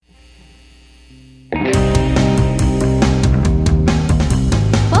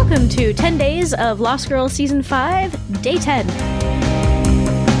to 10 Days of Lost Girl Season 5, Day 10.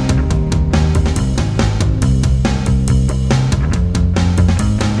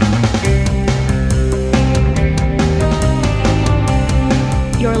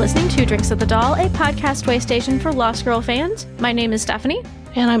 You're listening to Drinks at the Doll, a podcast way station for Lost Girl fans. My name is Stephanie.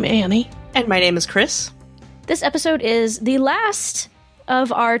 And I'm Annie. And my name is Chris. This episode is the last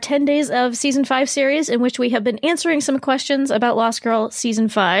of our 10 Days of Season 5 series, in which we have been answering some questions about Lost Girl Season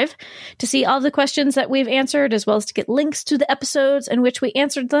 5. To see all the questions that we've answered, as well as to get links to the episodes in which we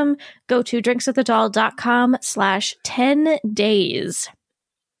answered them, go to drinksatthedoll.com/10days.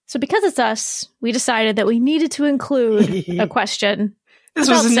 So because it's us, we decided that we needed to include a question. This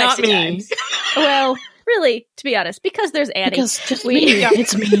was not me. Well, really, to be honest, because there's Annie. Because just me.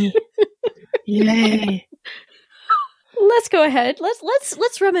 It's me. Yay. Let's go ahead.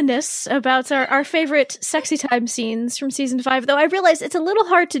 Let's reminisce about our favorite sexy time scenes from season 5. Though I realize it's a little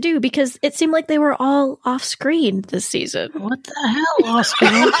hard to do because it seemed like they were all off screen this season. What the hell,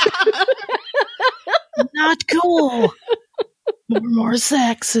 Oscar? Not cool. More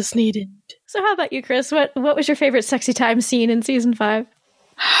sex is needed. So how about you, Chris? What was your favorite sexy time scene in season 5?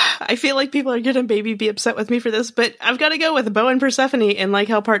 I feel like people are gonna maybe be upset with me for this, but I've got to go with Bo and Persephone in Like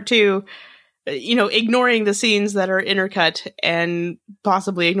Hell Part 2. Ignoring the scenes that are intercut and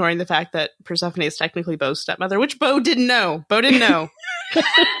possibly ignoring the fact that Persephone is technically Bo's stepmother, which Bo didn't know.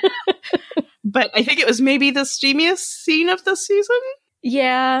 But I think it was maybe the steamiest scene of this season.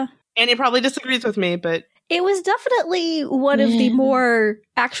 Yeah. And he probably disagrees with me, but it was definitely one of the more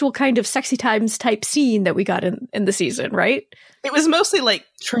actual kind of sexy times type scene that we got in the season, right? It was mostly like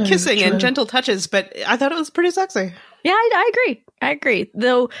kissing and gentle touches, but I thought it was pretty sexy. Yeah, I agree.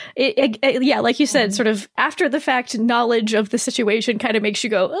 Though, yeah, like you said, sort of after the fact knowledge of the situation kind of makes you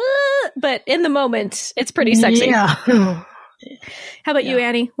go, but in the moment, it's pretty sexy. Yeah. How about you,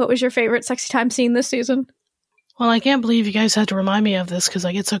 Annie? What was your favorite sexy time scene this season? Well, I can't believe you guys had to remind me of this because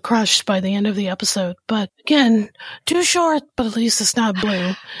I get so crushed by the end of the episode. But again, too short, but at least it's not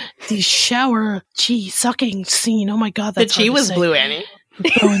blue. The shower chi sucking scene. Oh my god, that's the chi was blue, Annie.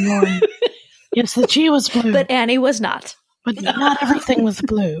 Bo and Lauren. Yes, the chi was blue. But Annie was not. But not everything was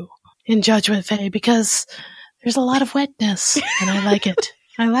blue in Judgment Day because there's a lot of wetness, and I like it.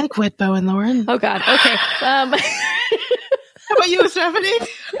 I like wet Bo and Lauren. Oh god, okay. How about you, Stephanie?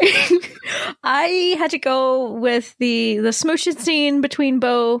 I had to go with the smooching scene between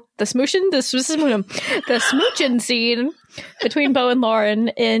Bo, the smooching scene between Bo and Lauren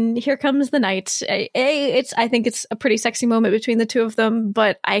in Here Comes the Night. I think it's a pretty sexy moment between the two of them,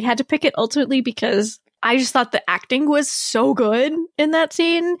 but I had to pick it ultimately because I just thought the acting was so good in that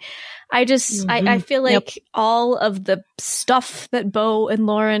scene. I feel like all of the stuff that Bo and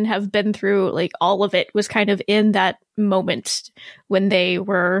Lauren have been through, like all of it was kind of in that moment when they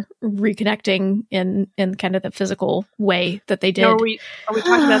were reconnecting in kind of the physical way that they did. Are we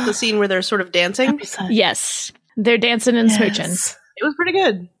talking about the scene where they're sort of dancing? Yes. They're dancing and smooching. It was pretty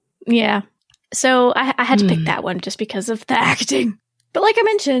good. Yeah. So I had to pick that one just because of the acting. But like I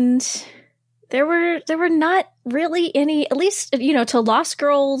mentioned, there were not really any, at least, to Lost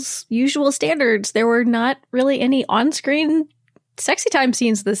Girl's usual standards, there were not really any on-screen sexy time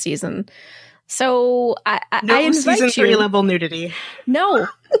scenes this season. So I invite season 3 level nudity. No.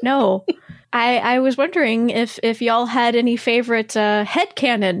 I was wondering if y'all had any favorite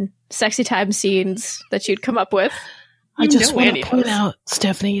headcanon sexy time scenes that you'd come up with. I just want to point out,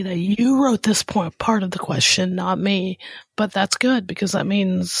 Stephanie, that you wrote this part of the question, not me. But that's good because that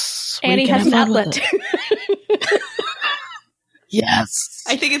means Annie has an outlet. Yes.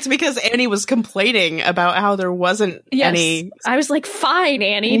 I think it's because Annie was complaining about how there wasn't any. I was like, fine,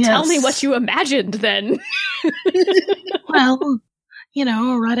 Annie, tell me what you imagined then. Well,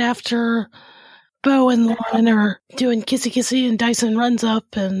 right after Bo and Lauren are doing kissy and Dyson runs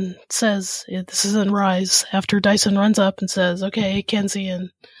up and says, this is in Rise, after Dyson runs up and says, okay, Kenzie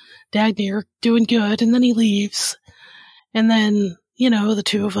and Dagny are doing good, and then he leaves. And then, the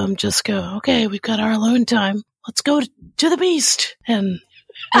two of them just go, okay, we've got our alone time. Let's go to the Beast. And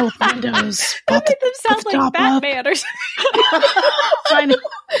both windows. That made them sound like Batman or something. I know.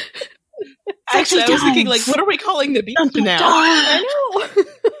 Actually, I was thinking, like, what are we calling the Beast now? I know.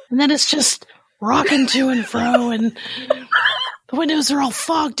 And then it's just rocking to and fro, and the windows are all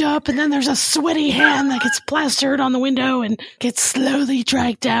fogged up, and then there's a sweaty hand that gets plastered on the window and gets slowly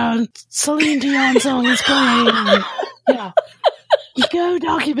dragged down. Celine Dion song is playing. And, you go,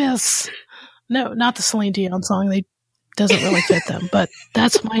 Doccubus. No, not the Celine Dion song. They doesn't really fit them, but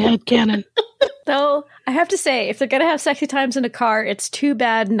that's my headcanon. Though, I have to say, if they're going to have sexy times in a car, it's too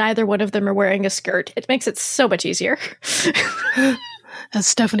bad neither one of them are wearing a skirt. It makes it so much easier. As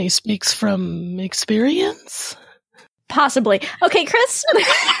Stephanie speaks from experience? Possibly. Okay, Chris.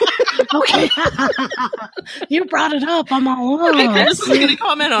 Okay. You brought it up. I'm all Okay, over. Chris is going to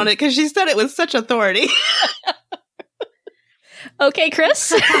comment on it because she said it with such authority. Okay,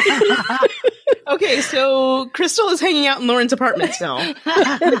 Chris. Okay, so Crystal is hanging out in Lauren's apartment still.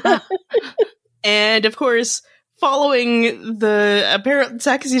 And of course, following the apparent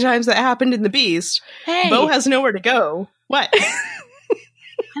sexy times that happened in the Beast, Hey, Bo has nowhere to go. What?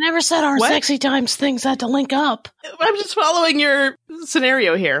 I never said our What? sexy times things had to link up. I'm just following your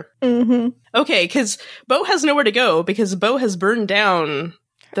scenario here. Mm-hmm. Okay, because Bo has nowhere to go because Bo has burned down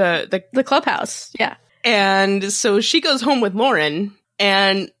the The clubhouse. Yeah. and so she goes home with Lauren,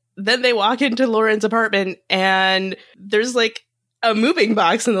 and then they walk into Lauren's apartment, and there's like a moving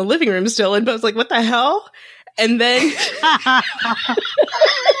box in the living room still, and Bo's like, "What the hell?" And then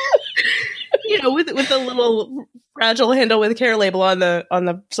with the little fragile handle with a care label on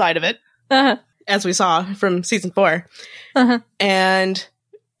the side of it, Uh-huh. as we saw from season 4. Uh-huh. And,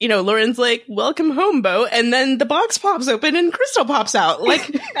 Lauren's like, "Welcome home, Bo." And then the box pops open and Crystal pops out, like,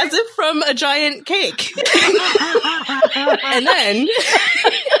 as if from a giant cake.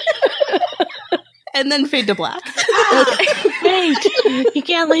 and then fade to black. Wait, you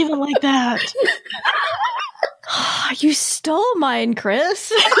can't leave it like that. You stole mine,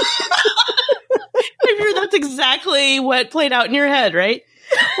 Chris. I fear that's exactly what played out in your head, right?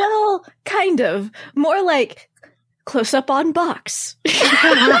 Well, kind of. More like close up on box.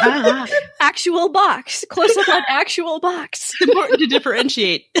 Actual box. Close up on actual box. It's important to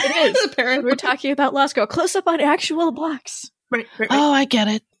differentiate. It is. Apparently. We're talking about Lost Girl. Close up on actual box. Right. Oh, I get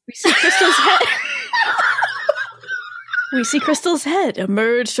it. We see Crystal's head. We see Crystal's head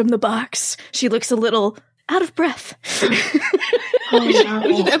emerge from the box. She looks a little out of breath. Oh, We no.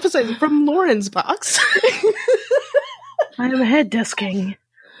 should emphasize from Lauren's box. I am head disking.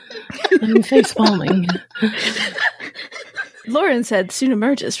 I'm face palming. Lauren's head soon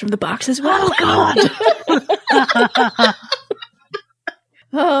emerges from the box as well. Oh, God.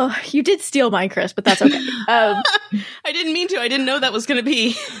 Oh, you did steal mine, Chris, but that's okay. I didn't mean to. I didn't know that was going to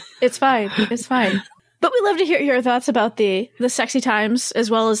be. It's fine. It's fine. But we love to hear your thoughts about the sexy times, as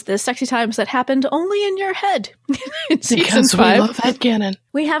well as the sexy times that happened only in your head in season Because we 5. love headcanon.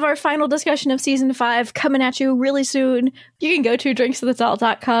 We have our final discussion of season 5 coming at you really soon. You can go to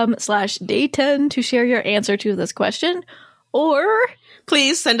drinkswithadult.com/day10 to share your answer to this question. Or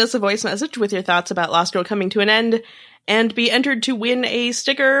Please send us a voice message with your thoughts about Lost Girl coming to an end and be entered to win a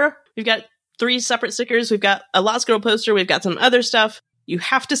sticker. We've got 3 separate stickers. We've got a Lost Girl poster. We've got some other stuff. You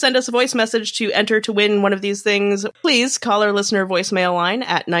have to send us a voice message to enter to win one of these things. Please call our listener voicemail line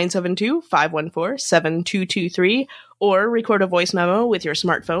at 972-514-7223 or record a voice memo with your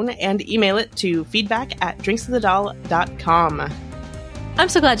smartphone and email it to feedback@drinksofthedoll.com. I'm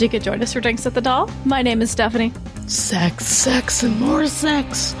so glad you could join us for Drinks at the Doll. My name is Stephanie. Sex, and more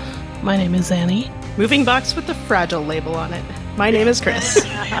sex. My name is Annie. Moving box with the fragile label on it. My name is Chris.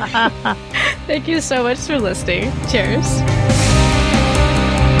 Thank you so much for listening. Cheers.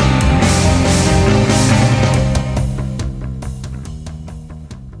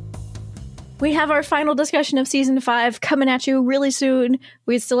 We have our final discussion of season 5 coming at you really soon.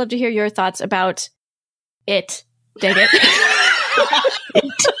 We'd still love to hear your thoughts about it. Dig it.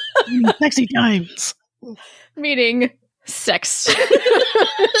 Sexy times. Meaning sex.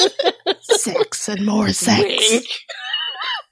 Sex and more sex. Wink.